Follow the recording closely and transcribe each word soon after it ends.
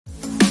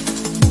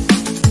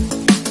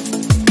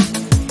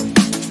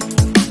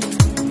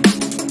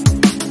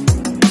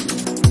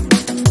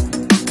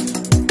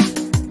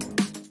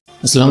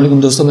अस्सलाम वालेकुम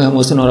दोस्तों, मैं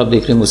मोहसिन और आप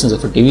देख रहे हैं मोहसिन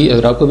ज़फर टीवी।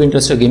 अगर आपको भी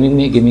इंटरेस्ट है गेमिंग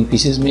में, गेमिंग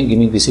पीसीज में,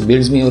 गेमिंग पीसी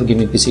बिल्ड्स में और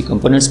गेमिंग पीसी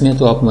कंपोनेंट्स में,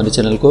 तो आप हमारे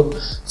चैनल को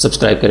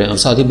सब्सक्राइब करें और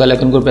साथ ही बेल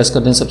आइकन को प्रेस कर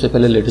दें सबसे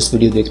पहले लेटेस्ट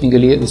वीडियो देखने के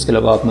लिए। उसके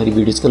अलावा आप हमारी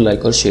वीडियोज़ को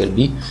लाइक और शेयर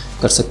भी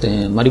कर सकते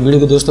हैं। हमारी वीडियो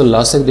को दोस्तों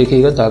लास्ट तक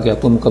देखिएगा ताकि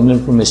आपको मुकम्मल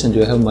इन्फॉर्मेशन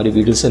जो है हमारी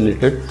वीडियो से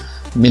रिलेटेड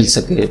मिल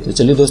सके। तो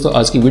चलिए दोस्तों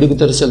आज की वीडियो की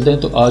तरफ चलते हैं।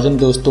 तो आज हम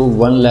दोस्तों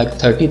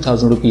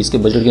 1,30,000 रुपीज़ के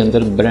बजट के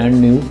अंदर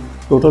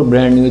total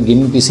brand new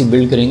gaming PC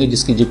build करेंगे,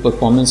 जिसकी जो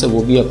परफॉर्मेंस है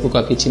वो भी आपको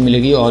काफ़ी अच्छी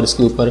मिलेगी और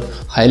इसके ऊपर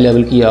हाई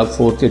लेवल की आप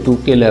 4K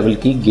 2K लेवल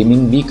की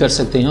गेमिंग भी कर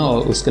सकते हैं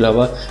और उसके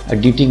अलावा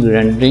एडिटिंग,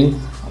 रेंडरिंग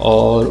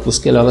और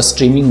उसके अलावा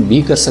स्ट्रीमिंग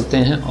भी कर सकते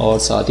हैं और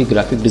साथ ही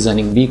ग्राफिक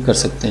डिज़ाइनिंग भी कर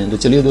सकते हैं। तो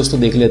चलिए दोस्तों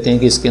देख लेते हैं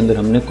कि इसके अंदर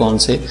हमने कौन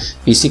से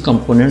पीसी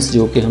कंपोनेंट्स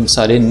जो कि हम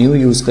सारे न्यू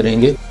यूज़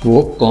करेंगे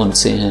वो कौन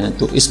से हैं।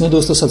 तो इसमें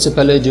दोस्तों सबसे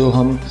पहले जो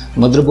हम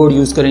मदरबोर्ड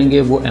यूज़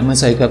करेंगे वो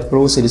MSI का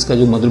प्रो सीरीज़ का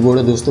जो मदरबोर्ड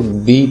है दोस्तों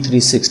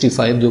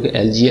B365, जो कि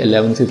LG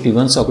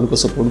 1151 सॉकेट को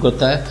सपोर्ट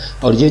करता है।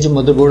 और ये जो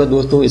मदरबोर्ड है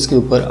दोस्तों इसके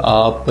ऊपर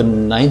आप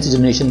 9th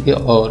जनरेशन के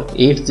और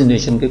 8th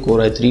जनरेशन के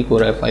Core i3,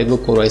 Core i5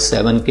 और Core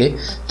i7 के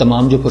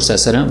तमाम जो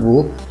प्रोसेसर हैं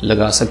वो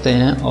लगा सकते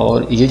हैं।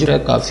 और ये जो है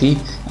काफ़ी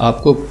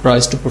आपको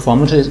प्राइस टू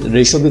परफॉर्मेंस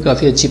रेशो भी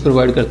काफ़ी अच्छी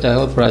प्रोवाइड करता है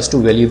और प्राइस टू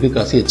वैल्यू भी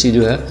काफ़ी अच्छी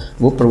जो है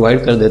वो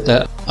प्रोवाइड कर देता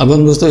है। अब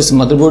हम दोस्तों इस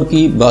मदरबोर्ड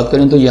की बात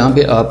करें तो यहाँ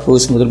पे आपको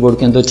इस मदरबोर्ड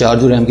के अंदर 4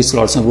 जो रैम की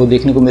स्लॉट्स हैं वो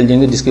देखने को मिल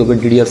जाएंगे, जिसके ऊपर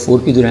DDR4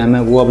 की जो रैम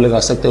है वो आप लगा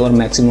सकते हैं और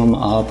मैक्सिमम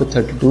आप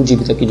 32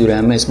 GB तक की जो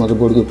रैम है इस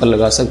मदरबोर्ड के ऊपर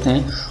लगा सकते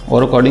हैं।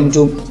 और अकॉर्डिंग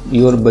टू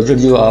योर बजट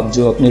जो आप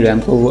जो अपनी रैम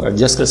को वो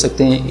एडजस्ट कर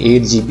सकते हैं।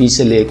 8 GB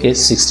से लेके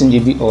 16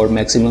 GB और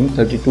मैक्सिमम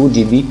 32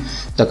 GB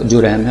तक जो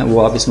रैम है वो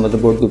आप इस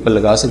मदरबोर्ड के ऊपर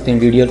लगा सकते हैं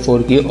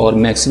DDR4 की, और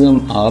मैक्सिमम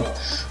आप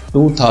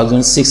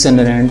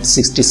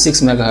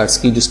 2666 मेगाहर्ट्ज़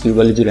की जो स्पीड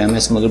वाली जो रैम है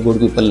इस मदरबोर्ड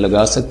के ऊपर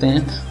लगा सकते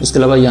हैं। उसके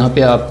अलावा यहाँ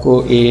पे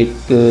आपको एक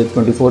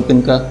 24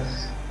 पिन का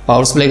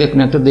पावर सप्लाई का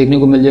कनेक्टर देखने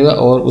को मिल जाएगा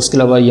और उसके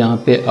अलावा यहाँ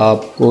पे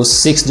आपको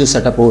 6 जो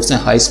सेटअप पोर्ट्स हैं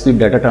high speed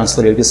data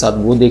transfer rate के साथ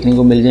वो देखने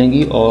को मिल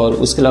जाएंगी। और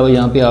उसके अलावा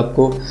यहाँ पे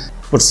आपको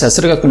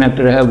प्रोसेसर का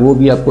कनेक्टर है वो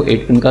भी आपको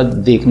 8 पिन का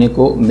देखने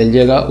को मिल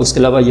जाएगा। उसके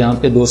अलावा यहाँ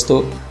पे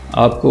दोस्तों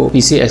आपको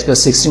PCI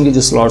Express 16 की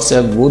जो स्लॉट्स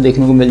है वो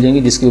देखने को मिल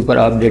जाएंगी, जिसके ऊपर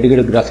आप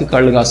डेडिकेटेड ग्राफिक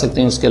कार्ड लगा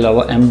सकते हैं। उसके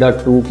अलावा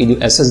M.2 की जो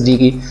SSD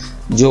की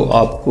जो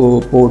आपको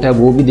पोर्ट है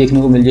वो भी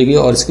देखने को मिल जाएगी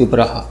और इसके ऊपर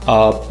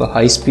आप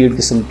हाई स्पीड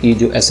किस्म की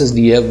जो SSD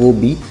है वो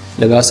भी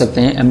लगा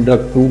सकते हैं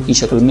M.2 की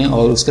शक्ल में।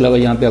 और उसके अलावा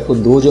यहाँ पे आपको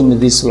 2 जो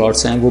मिडी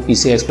स्लॉट्स हैं वो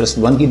PCI Express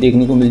 1 की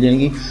देखने को मिल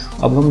जाएंगी।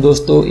 अब हम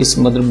दोस्तों इस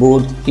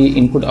मदरबोर्ड की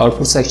इनपुट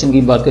आउटपुट सेक्शन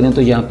की बात करें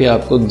तो यहाँ पे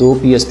आपको 2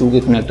 PS2 के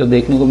कनेक्टर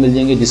देखने को मिल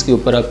जाएंगे, जिसके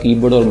ऊपर आप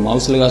कीबोर्ड और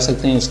माउस लगा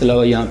सकते हैं। उसके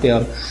अलावा यहाँ पे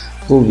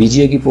आपको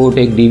VGA की पोर्ट,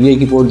 एक DVI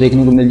की पोर्ट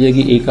देखने को मिल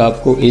जाएगी, एक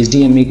आपको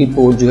HDMI की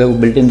पोर्ट जो है वो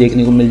बिल्ट इन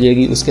देखने को मिल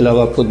जाएगी। उसके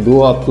अलावा आपको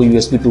 2 आपको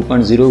USB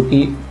 2.0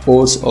 की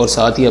पोर्ट्स और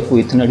साथ ही आपको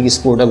इथरनेट की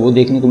सपोर्ट है वो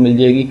देखने को मिल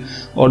जाएगी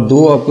और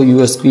 2 आपको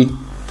USB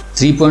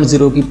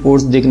 3.0 की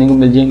पोर्ट्स देखने को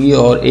मिल जाएंगी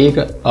और एक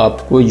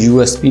आपको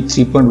USB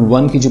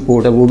 3.1 की जो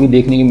पोर्ट है वो भी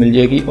देखने को मिल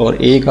जाएगी और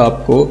एक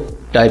आपको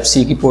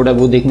Type-C की पोर्ट है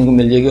वो देखने को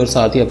मिल जाएगी और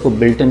साथ ही आपको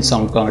बिल्ट इन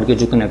साउंड कार्ड के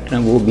जो कनेक्टर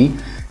हैं वो भी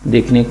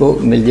देखने को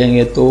मिल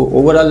जाएंगे। तो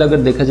ओवरऑल अगर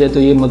देखा जाए तो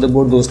ये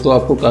मदरबोर्ड दोस्तों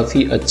आपको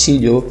काफ़ी अच्छी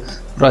जो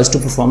प्राइस टू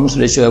परफॉर्मेंस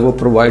रेशियो है वो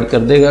प्रोवाइड कर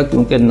देगा,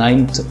 क्योंकि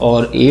 9th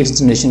और 8th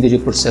जनरेशन के जो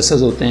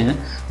प्रोसेसर्स होते हैं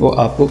वो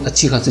आपको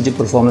अच्छी खासी जो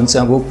परफॉर्मेंस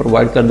है वो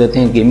प्रोवाइड कर देते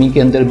हैं गेमिंग के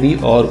अंदर भी,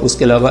 और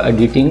उसके अलावा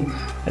एडिटिंग,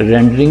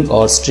 रेंडरिंग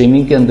और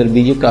स्ट्रीमिंग के अंदर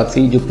भी ये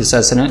काफ़ी जो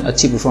प्रोसेसर हैं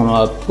अच्छी परफॉर्मेंस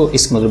आपको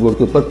इस मदरबोर्ड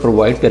के ऊपर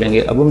प्रोवाइड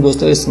करेंगे। अब हम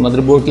दोस्तों इस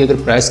मदरबोर्ड की अगर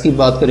प्राइस की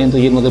बात करें तो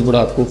ये मदरबोर्ड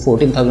आपको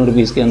 14,000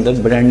 रुपीज़ के अंदर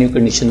ब्रांड न्यू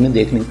कंडीशन में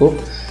देखने को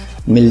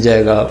मिल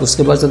जाएगा।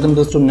 उसके बाद चलते हैं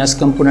दोस्तों नेक्स्ट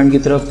कंपोनेंट की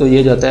तरफ। तो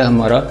ये जाता है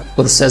हमारा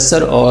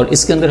प्रोसेसर और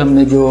इसके अंदर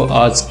हमने जो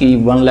आज की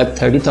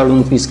 1,30,000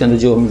 रुपीज़ के अंदर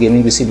जो हम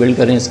गेमिंग पीसी बिल्ड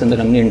कर रहे हैं इसके अंदर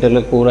हमने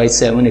इंटेल Core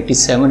i7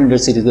 8700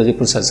 सीरीज़ का जो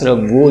प्रोसेसर है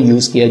वो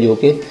यूज़ किया, जो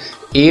कि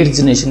 8th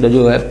जनरेशन का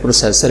जो है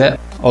प्रोसेसर है।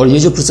 और ये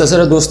जो प्रोसेसर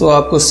है दोस्तों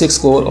आपको 6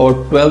 कोर और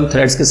 12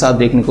 थ्रेड्स के साथ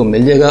देखने को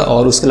मिल जाएगा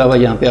और उसके अलावा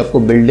यहाँ पे आपको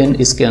बिल्ड इन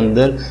इसके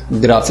अंदर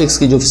ग्राफिक्स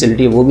की जो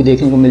फैसिलिटी है वो भी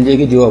देखने को मिल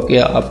जाएगी, जो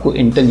आपको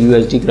इंटेल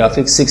UHD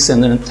ग्राफिक्स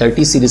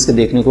 630 सीरीज़ के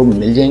देखने को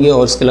मिल जाएंगे।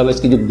 और इसके अलावा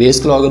इसकी जो बेस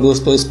क्लॉक है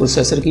दोस्तों इस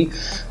प्रोसेसर की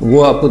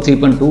वो आपको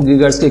 3.2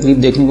 GHz के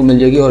करीब देखने को मिल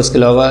जाएगी और इसके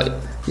अलावा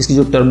इसकी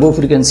जो टर्बो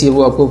फ्रीक्वेंसी है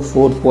वो आपको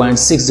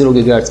 4.60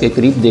 GHz के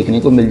करीब देखने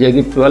को मिल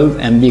जाएगी। 12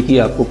 MB की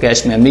आपको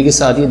कैश मेमोरी के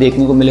साथ ये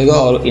देखने को मिलेगा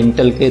और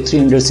इंटेल के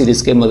 300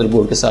 सीरीज़ के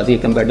मदरबोर्ड के साथ ये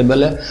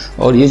कंपैटिबल है।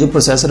 और ये जो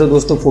प्रोसेसर है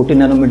दोस्तों 40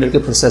 नैनोमीटर के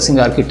प्रोसेसिंग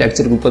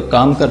आर्किटेक्चर के ऊपर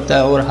काम करता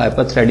है और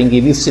हाइपर थ्रेडिंग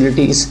की भी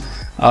फैसिलिटी इस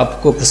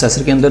आपको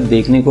प्रोसेसर के अंदर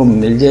देखने को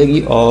मिल जाएगी।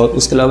 और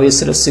उसके अलावा ये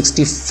सिर्फ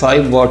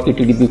 65 वाट की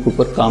TDP के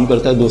ऊपर काम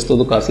करता है दोस्तों,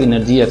 तो काफ़ी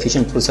एनर्जी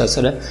एफिशिएंट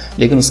प्रोसेसर है,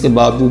 लेकिन उसके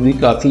बावजूद भी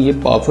काफ़ी ये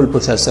पावरफुल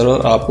प्रोसेसर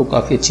और आपको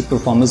काफ़ी अच्छी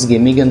परफॉर्मेंस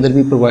गेमिंग के अंदर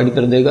भी प्रोवाइड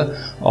कर देगा।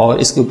 और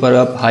इसके ऊपर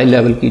आप हाई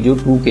लेवल की जो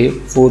 2K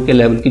 4K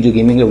लेवल की जो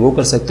गेमिंग है वो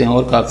कर सकते हैं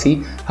और काफ़ी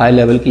हाई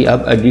लेवल की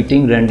आप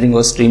एडिटिंग, रेंडरिंग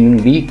और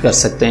स्ट्रीमिंग भी कर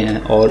सकते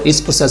हैं। और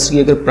इस प्रोसेसर की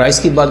अगर प्राइस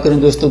की बात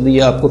करें दोस्तों तो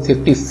ये आपको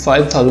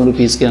 55,000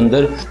 रुपीज़ के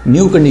अंदर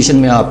न्यू कंडीशन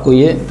में आपको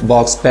ये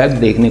बॉक्स पैक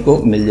देखने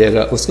को मिल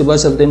जाएगा। उसके बाद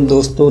चलते हैं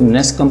दोस्तों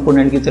नेक्स्ट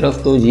कंपोनेंट की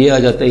तरफ। तो ये आ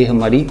जाता है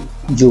हमारी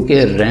जो कि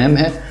रैम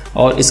है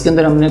और इसके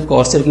अंदर हमने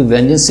कॉर्सर की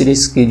वेंजेंस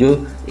सीरीज़ की जो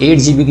 8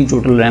 GB की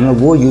टोटल रैम है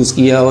वो यूज़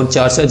किया और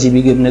 4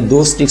 GB की हमने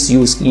 2 स्टिक्स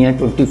यूज़ की हैं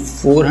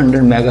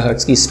 2400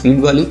 मेगाहर्ट्ज़ की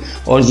स्पीड वाली।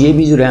 और ये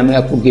भी जो रैम है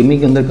आपको गेमिंग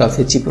के अंदर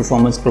काफ़ी अच्छी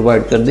परफॉर्मेंस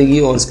प्रोवाइड कर देगी।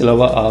 और इसके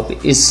अलावा आप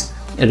इस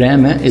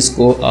रैम है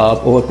इसको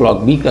आप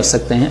ओवरक्लॉक भी कर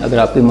सकते हैं अगर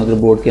आपके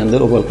मदरबोर्ड के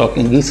अंदर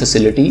ओवरक्लॉकिंग की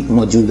फैसिलिटी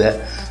मौजूद है।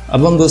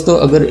 अब हम दोस्तों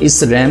अगर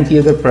इस रैम की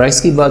अगर प्राइस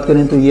की बात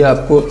करें तो ये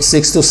आपको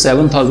 6 to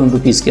 7,000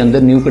 रुपीज़ के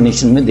अंदर न्यू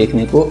कंडीशन में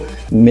देखने को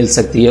मिल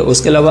सकती है।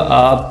 उसके अलावा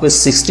आप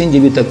 16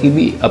 GB तक की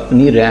भी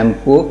अपनी रैम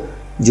को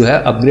जो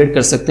है अपग्रेड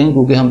कर सकते हैं,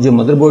 क्योंकि हम जो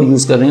मदरबोर्ड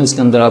यूज़ कर रहे हैं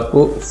उसके अंदर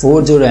आपको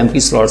 4 जो रैम की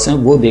स्लॉट्स हैं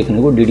वो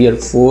देखने को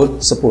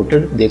DDR4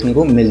 सपोर्टेड देखने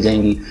को मिल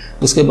जाएंगी।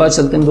 उसके बाद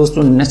चलते हैं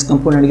दोस्तों नेक्स्ट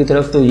कंपोनेंट की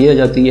तरफ। तो ये आ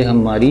जाती है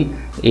हमारी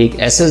एक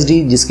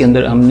SSD, जिसके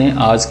अंदर हमने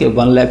आज के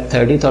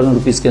 1,30,000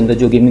 रुपीज़ के अंदर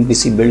जो गेमिंग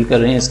PC बिल्ड कर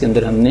रहे हैं इसके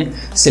अंदर हमने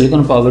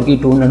सिलिकॉन पावर की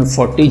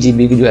 240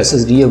 GB की जो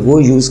SSD है वो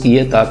यूज़ की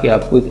है, ताकि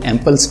आपको एक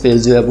एम्पल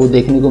स्पेस जो है वो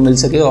देखने को मिल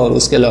सके। और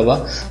उसके अलावा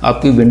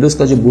आपकी विंडोज़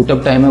का जो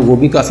बूटअप टाइम है वो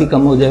भी काफ़ी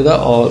कम हो जाएगा।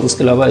 और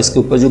उसके अलावा इसके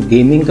ऊपर जो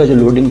गेमिंग का जो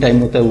लोडिंग टाइम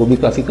होता है वो भी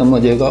काफ़ी कम हो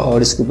जाएगा।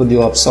 और इसके ऊपर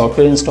जो आप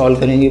सॉफ्टवेयर इंस्टॉल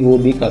करेंगे वो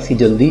भी काफ़ी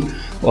जल्दी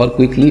और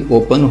क्विकली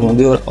ओपन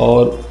होंगे।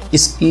 और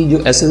इसकी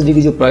जो SSD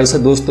की जो प्राइस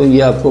है दोस्तों ये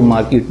आपको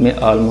मार्केट में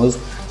ऑलमोस्ट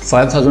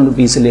 5,000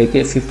 रुपीज़ से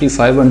लेके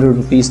 5,500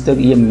 रुपीज़ तक,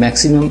 ये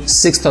मैक्सिमम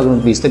 6,000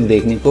 रुपीज़ तक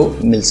देखने को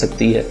मिल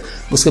सकती है।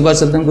 उसके बाद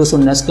चलते हैं दोस्तों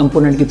नेक्स्ट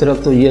कंपोनेंट की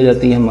तरफ। तो ये आ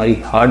जाती है हमारी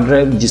हार्ड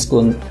ड्राइव,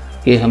 जिसको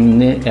कि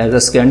हमने as a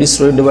secondary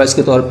storage device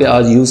के तौर पे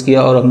आज यूज़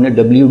किया। और हमने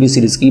WD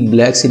सीरीज़ की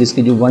ब्लैक सीरीज़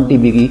की जो 1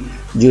 TB की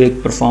जो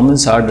एक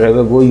परफॉर्मेंस हार्ड ड्राइव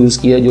है वो यूज़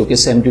किया, जो कि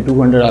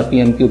 7200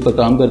 RPM के ऊपर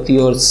काम करती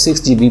है और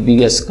 6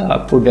 GBps का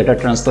आपको डाटा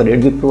ट्रांसफ़र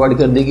रेट भी प्रोवाइड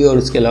कर देगी। और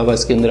इसके अलावा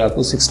इसके अंदर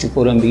आपको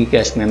 64 MB की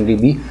कैश मेमोरी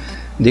भी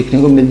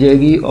देखने को मिल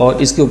जाएगी।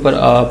 और इसके ऊपर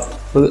आप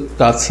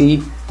काफ़ी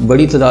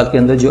बड़ी तादाद के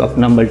अंदर जो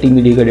अपना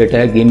मल्टीमीडिया का डाटा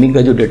है, गेमिंग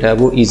का जो डाटा है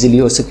वो इजीली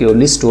और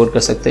सिक्योरली स्टोर कर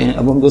सकते हैं।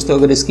 अब हम दोस्तों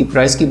अगर इसकी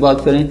प्राइस की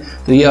बात करें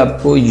तो ये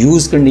आपको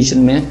यूज़ कंडीशन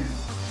में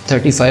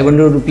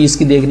 3,500 रुपीज़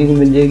की देखने को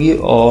मिल जाएगी।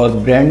 और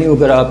ब्रांड न्यू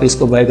अगर आप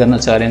इसको बाय करना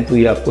चाह रहे हैं तो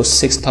ये आपको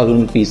 6,000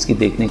 रुपीज़ की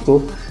देखने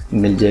को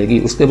मिल जाएगी।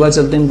 उसके बाद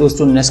चलते हैं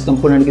दोस्तों नेक्स्ट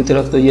कंपोनेंट की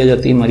तरफ। तो ये आ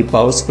जाती है हमारी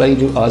पावर सप्लाई,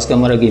 जो आज का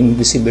हमारा गेमिंग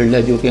PC बिल्ड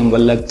है, जो कि हम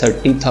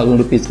 1,30,000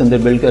 रुपीज़ के अंदर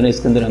बिल्ड कर रहे हैं।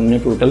 इसके अंदर हमने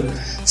टोटल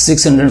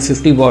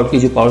 650 वाट की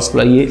जो पावर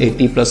सप्लाई है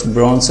 80+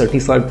 ब्रॉन्ज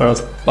सर्टिफाइड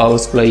पावर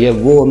सप्लाई है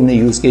वो हमने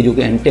यूज़ की, जो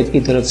कि एनटेक की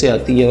तरफ से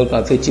आती है और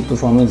काफ़ी अच्छी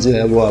परफॉर्मेंस जो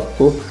है वो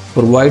आपको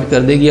प्रोवाइड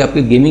कर देगी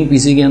आपके गेमिंग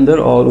PC के अंदर।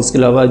 और उसके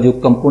अलावा जो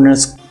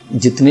कंपोनेंट्स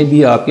जितने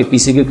भी आपके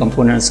PC के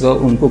कंपोनेंट्स का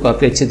उनको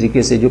काफ़ी अच्छे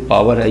तरीके से जो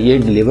पावर है ये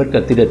डिलीवर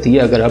करती रहती है,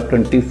 अगर आप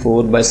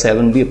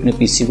 24/7 भी अपने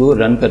PC को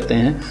रन करते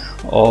हैं।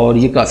 और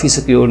ये काफ़ी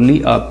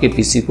सिक्योरली आपके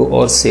PC को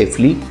और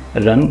सेफली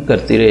रन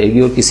करती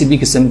रहेगी और किसी भी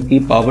किस्म की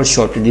पावर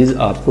शॉर्टेजेस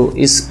आपको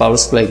इस पावर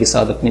सप्लाई के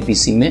साथ अपने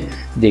PC में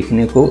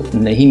देखने को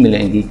नहीं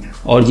मिलेंगी।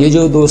 और ये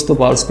जो दोस्तों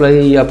पावर सप्लाई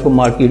है ये आपको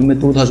मार्केट में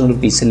 2,000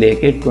 रुपीज़ से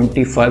लेके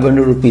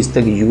 2,500 रुपीज़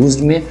तक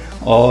यूज्ड में,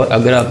 और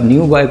अगर आप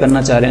न्यू बाय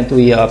करना चाह रहे हैं तो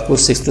ये आपको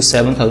 6 to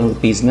 7,000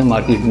 रुपीज़ में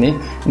मार्केट में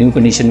न्यू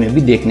कंडीशन में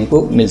भी देखने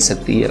को मिल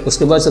सकती है।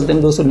 उसके बाद चलते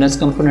हैं दोस्तों नेक्स्ट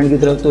कंपोनेंट की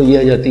तरफ। तो ये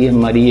आ जाती है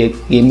हमारी एक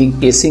गेमिंग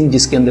केसिंग,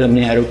 जिसके अंदर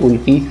हमने एरोकूल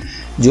की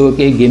जो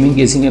कि गेमिंग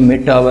केसिंग है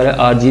मिड टावर है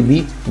RGB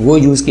वो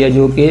यूज़ किया,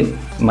 जो कि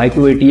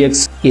माइक्रो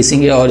ATX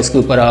केसिंग है। और इसके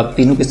ऊपर आप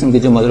तीनों किस्म के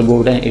जो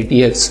मदरबोर्ड हैं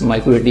ATX,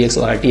 माइक्रो ATX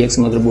और RTX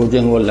मदरबोर्ड जो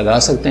है वो लगा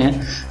सकते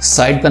हैं।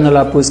 साइड पैनल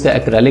आपको इसका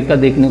एक्रेलिक का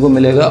देखने को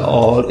मिलेगा।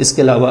 और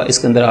इसके अलावा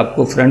इसके अंदर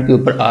आपको फ्रंट के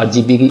ऊपर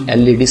RGB की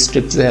LED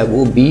स्ट्रिप जो है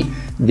वो भी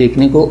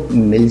देखने को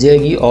मिल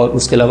जाएगी। और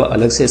उसके अलावा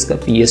अलग से इसका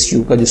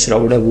PSU का जो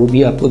श्राउड है वो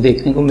भी आपको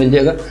देखने को मिल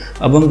जाएगा।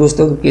 अब हम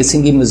दोस्तों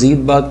केसिंग की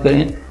मज़ीद बात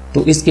करें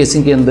तो इस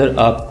केसिंग के अंदर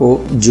आपको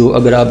जो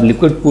अगर आप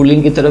लिक्विड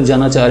कूलिंग की तरफ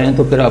जाना चाह रहे हैं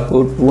तो फिर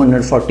आपको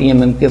 240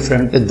 mm के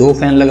फ्रंट पे 2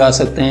 फैन लगा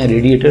सकते हैं,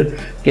 रेडिएटर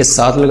के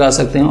साथ लगा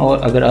सकते हैं। और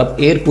अगर आप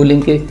एयर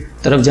कूलिंग के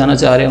तरफ जाना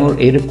चाह रहे हैं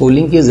और एयर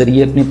कूलिंग के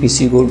ज़रिए अपने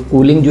PC को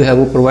कूलिंग जो है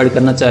वो प्रोवाइड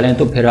करना चाह रहे हैं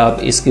तो फिर आप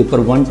इसके ऊपर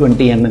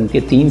 120 mm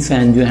के 3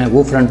 फैन जो हैं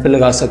वो फ्रंट पे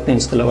लगा सकते हैं।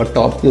 इसके अलावा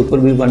टॉप के ऊपर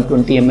भी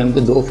 120 mm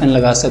के 2 फैन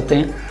लगा सकते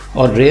हैं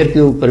और रेयर के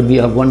ऊपर भी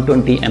आप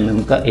 120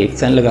 mm का 1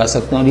 फैन लगा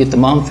सकते हैं। और ये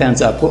तमाम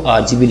फैंस आपको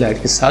RGB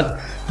लाइट के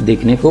साथ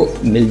देखने को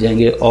मिल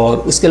जाएंगे। और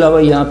उसके अलावा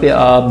यहाँ पे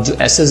आप जो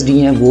SSD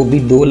हैं वो भी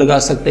 2 लगा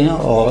सकते हैं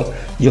और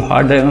जो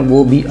हार्ड ड्राइव है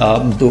वो भी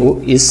आप 2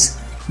 इस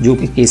जो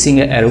कि केसिंग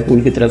है एरोकूल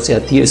की तरफ से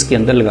आती है इसके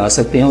अंदर लगा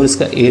सकते हैं और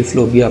इसका एयर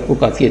फ्लो भी आपको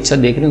काफ़ी अच्छा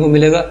देखने को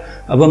मिलेगा।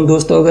 अब हम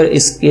दोस्तों अगर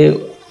इसके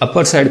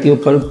अपर साइड के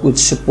ऊपर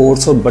कुछ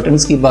पोर्ट्स और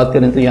बटन्स की बात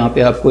करें तो यहाँ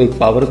पे आपको एक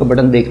पावर का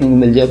बटन देखने को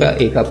मिल जाएगा,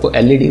 एक आपको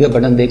LED का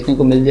बटन देखने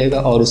को मिल जाएगा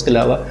और उसके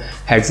अलावा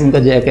हेडफोन का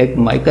जैक है, एक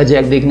माइक का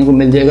जैक देखने को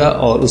मिल जाएगा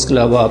और उसके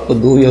अलावा आपको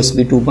 2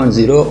 USB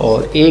 2.0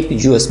 और एक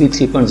USB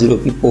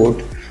 3.0 की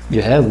पोर्ट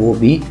जो है वो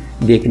भी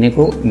देखने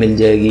को मिल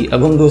जाएगी।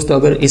 अब हम दोस्तों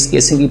अगर इस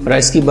केसिंग की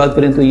प्राइस की बात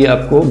करें तो ये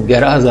आपको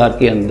 11,000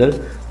 के अंदर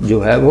जो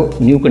है वो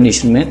न्यू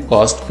कंडीशन में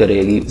कॉस्ट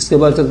करेगी। उसके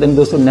बाद चलते हैं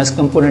दोस्तों नेक्स्ट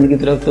कंपोनेंट की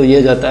तरफ। तो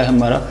ये जाता है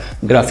हमारा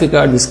ग्राफिक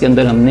कार्ड, जिसके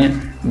अंदर हमने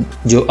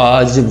जो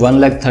आज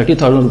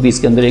 1,30,000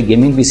 रुपीज़ के अंदर एक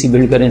गेमिंग PC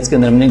बिल्ड करें। इसके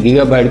अंदर हमने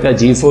गीगाबाइट का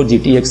GeForce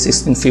GTX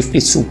 1650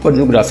 सुपर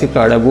जो ग्राफिक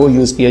कार्ड है वो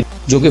यूज़ किया,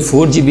 जो कि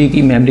 4 GB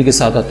की मेमोरी के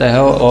साथ आता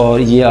है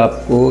और ये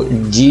आपको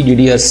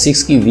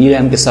GDDR6 की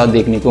VRAM के साथ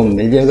देखने को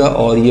मिल जाएगा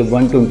और ये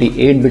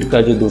 128 बिट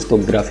का जो दोस्तों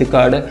ग्राफिक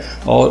कार्ड है।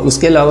 और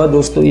उसके अलावा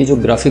दोस्तों ये जो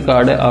ग्राफिक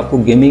कार्ड है आपको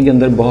गेमिंग के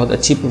अंदर बहुत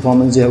अच्छी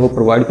परफॉर्मेंस जो है वो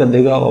प्रोवाइड कर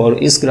देगा। और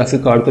इस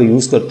ग्राफिक कार्ड को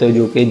यूज़ करते हैं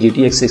जो कि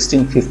GTX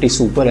 1650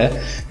 सुपर है,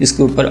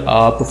 इसके ऊपर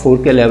आप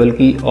 4K लेवल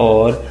की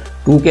और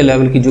 2K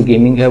लेवल की जो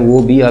गेमिंग है वो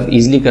भी आप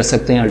इजीली कर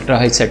सकते हैं अल्ट्रा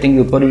हाई सेटिंग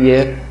के ऊपर ये।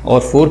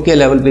 और 4K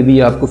लेवल पे भी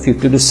आपको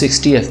 50 to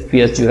 60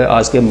 FPS जो है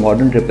आज के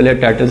मॉडर्न AAA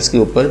टाइटल्स के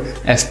ऊपर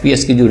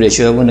FPS की जो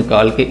रेशियो है वो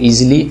निकाल के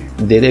इजीली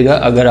दे देगा।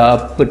 अगर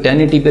आप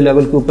 1080p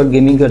लेवल के ऊपर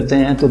गेमिंग करते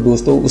हैं तो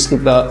दोस्तों उसके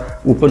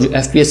ऊपर जो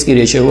FPS की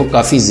रेशियो है वो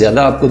काफ़ी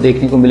ज़्यादा आपको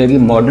देखने को मिलेगी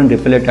मॉडर्न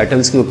AAA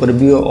टाइटल्स के ऊपर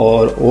भी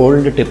और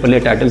ओल्ड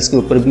AAA टाइटल्स के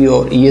ऊपर भी।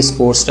 और EA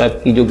स्पोर्ट्स टाइप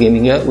की जो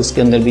गेमिंग है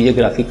उसके अंदर भी ये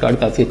ग्राफिक कार्ड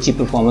काफ़ी अच्छी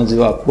परफॉर्मेंस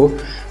जो आपको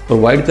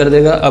प्रोवाइड कर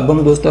देगा। अब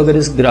हम दोस्तों अगर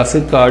इस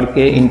ग्राफिक कार्ड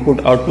के इनपुट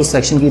आउटपुट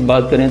सेक्शन की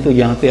बात करें तो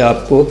यहाँ पे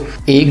आपको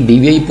एक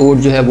DVI पोर्ट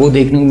जो है वो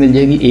देखने को मिल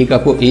जाएगी, एक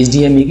आपको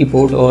HDMI की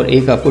पोर्ट और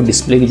एक आपको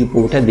डिस्प्ले की जो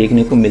पोर्ट है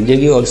देखने को मिल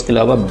जाएगी। और इसके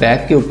अलावा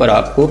बैक के ऊपर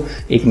आपको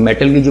एक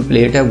मेटल की जो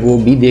प्लेट है वो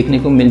भी देखने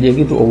को मिल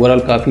जाएगी। तो ओवरऑल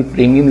काफ़ी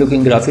प्रीमियम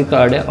लुकिंग ग्राफिक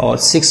कार्ड है और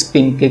 6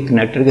 पिन के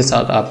कनेक्टर के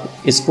साथ आप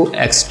इसको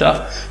एक्स्ट्रा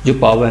जो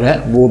पावर है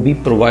वो भी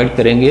प्रोवाइड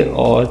करेंगे।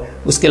 और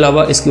उसके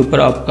अलावा इसके ऊपर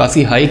आप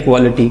काफ़ी हाई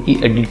क्वालिटी की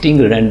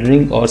एडिटिंग,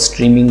 रेंडरिंग और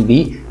स्ट्रीमिंग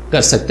भी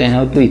कर सकते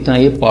हैं। तो इतना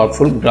ये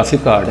पावरफुल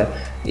ग्राफिक कार्ड है।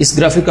 इस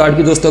ग्राफिक कार्ड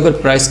की दोस्तों अगर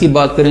प्राइस की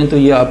बात करें तो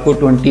ये आपको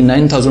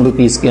 29,000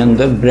 रुपीज़ के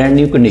अंदर ब्रांड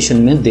न्यू कंडीशन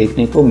में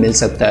देखने को मिल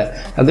सकता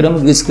है। अगर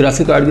हम इस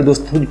ग्राफिक कार्ड की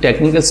दोस्तों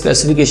टेक्निकल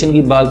स्पेसिफिकेशन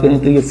की बात करें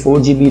तो ये 4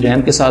 GB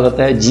रैम के साथ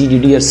आता है,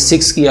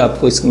 GDDR6 की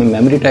आपको इसमें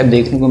मेमोरी टाइप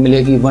देखने को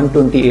मिलेगी,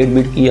 128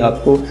 बिट की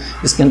आपको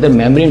इसके अंदर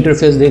मेमोरी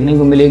इंटरफेस देखने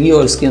को मिलेगी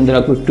और इसके अंदर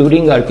आपको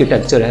ट्यूरिंग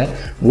आर्किटेक्चर है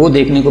वो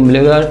देखने को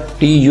मिलेगा।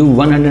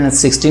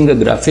 TU116 का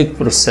ग्राफिक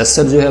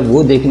प्रोसेसर जो है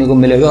वो देखने को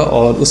मिलेगा।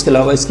 और उसके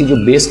अलावा इसकी जो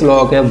बेस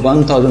क्लॉक है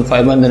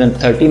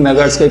 1530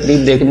 मेगाहर्ट्ज़ के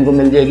करीब देखने को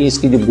मिल जाएगी।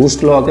 इसकी जो बूस्ट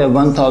क्लॉक है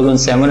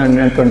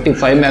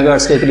 1725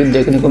 मेगाहर्ट्ज़ के करीब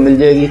देखने को मिल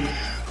जाएगी।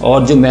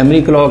 और जो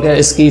मेमोरी क्लॉक है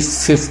इसकी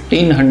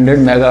 1500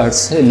 मेगाहर्ट्ज़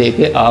से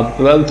लेके आप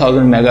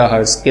 12,000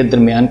 मेगाहर्ट्ज़ के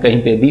दरमियान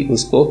कहीं पे भी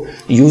उसको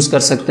यूज़ कर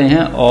सकते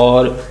हैं।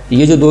 और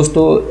ये जो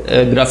दोस्तों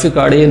ग्राफिक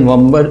कार्ड है ये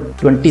नवंबर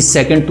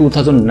 22,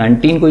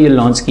 2019 को ये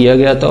लॉन्च किया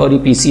गया था और ये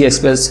PCI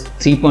Express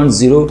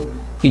 3.0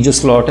 की जो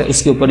स्लॉट है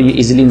इसके ऊपर ये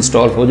इजीली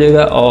इंस्टॉल हो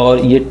जाएगा। और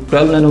ये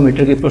 12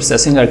 नैनोमीटर की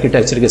प्रोसेसिंग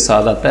आर्किटेक्चर के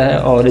साथ आता है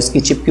और इसकी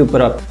चिप के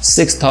ऊपर आप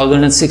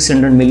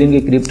 6600 मिलियन के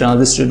करीब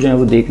ट्रांजिस्टर जो है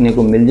वो देखने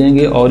को मिल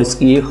जाएंगे। और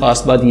इसकी ये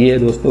ख़ास बात ये है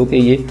दोस्तों कि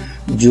ये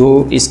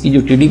जो इसकी जो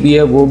TDP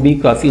है वो भी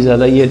काफ़ी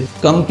ज़्यादा ये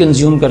कम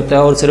कंज्यूम करता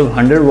है और सिर्फ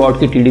 100 वाट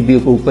की TDP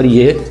के ऊपर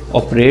ये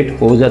ऑपरेट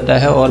हो जाता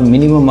है। और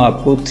मिनिमम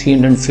आपको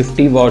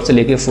 350 वाट से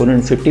लेकर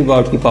 450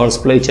 वाट की पावर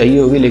सप्लाई चाहिए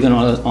होगी, लेकिन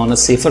ऑन अ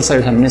सेफर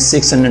साइड हमने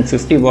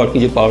 650 वाट की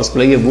जो पावर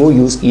सप्लाई है वो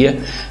यूज़ की है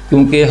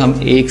क्योंकि हम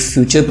एक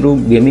future proof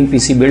gaming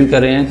PC build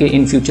कर रहे हैं कि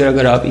इन फ्यूचर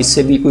अगर आप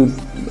इससे भी कोई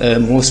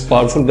मोस्ट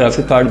पावरफुल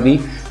ग्राफिक कार्ड भी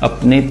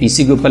अपने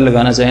PC के ऊपर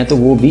लगाना चाहें तो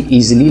वो भी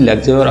इजीली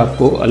लग जाए और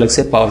आपको अलग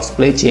से पावर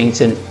सप्लाई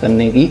चेंज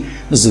करने की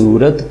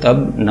ज़रूरत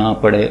तब ना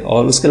पड़े।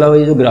 और उसके अलावा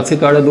ये जो ग्राफिक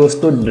कार्ड है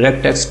दोस्तों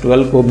DirectX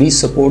 12 को भी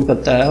सपोर्ट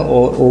करता है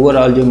और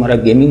ओवरऑल जो हमारा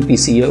गेमिंग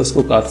PC है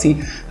उसको काफ़ी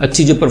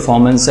अच्छी जो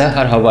परफॉर्मेंस है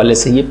हर हवाले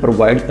से ये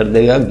प्रोवाइड कर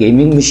देगा,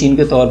 गेमिंग मशीन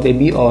के तौर पे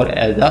भी और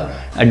एज आ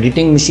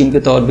एडिटिंग मशीन के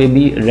तौर पे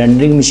भी,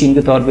 रेंडरिंग मशीन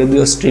के तौर पे भी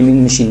और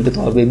स्ट्रीमिंग मशीन के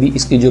तौर पे भी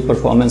इसकी जो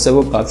परफॉर्मेंस है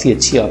वो काफ़ी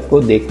अच्छी आपको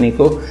देखने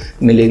को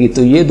मिलेगी।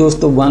 तो ये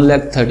दोस्तों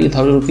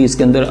 1,30,000 रुपीज़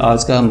के अंदर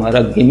आज का हमारा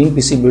गेमिंग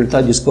PC बिल्ड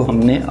था जिसको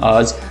हमने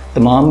आज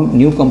तमाम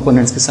न्यू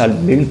कंपोनेंट्स के साथ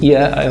बिल्ड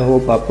किया है। आई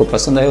होप आपको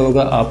पसंद आया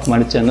होगा। आप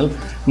हमारे चैनल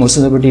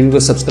मोहसिन ज़फर TV को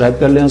सब्सक्राइब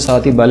कर लें और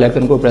साथ ही बेल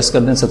आइकन को प्रेस कर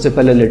दें सबसे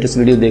पहले लेटेस्ट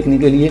वीडियो देखने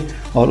के लिए।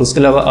 और उसके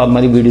अलावा आप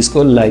हमारी वीडियोस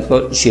को लाइक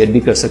और शेयर भी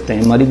कर सकते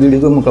हैं। हमारी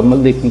वीडियो को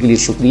मुकम्मल देखने के लिए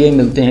शुक्रिया।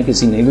 मिलते हैं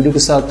किसी नई वीडियो के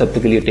साथ, तब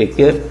तक के लिए टेक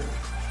केयर,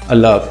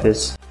 अल्लाह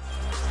हाफिज़।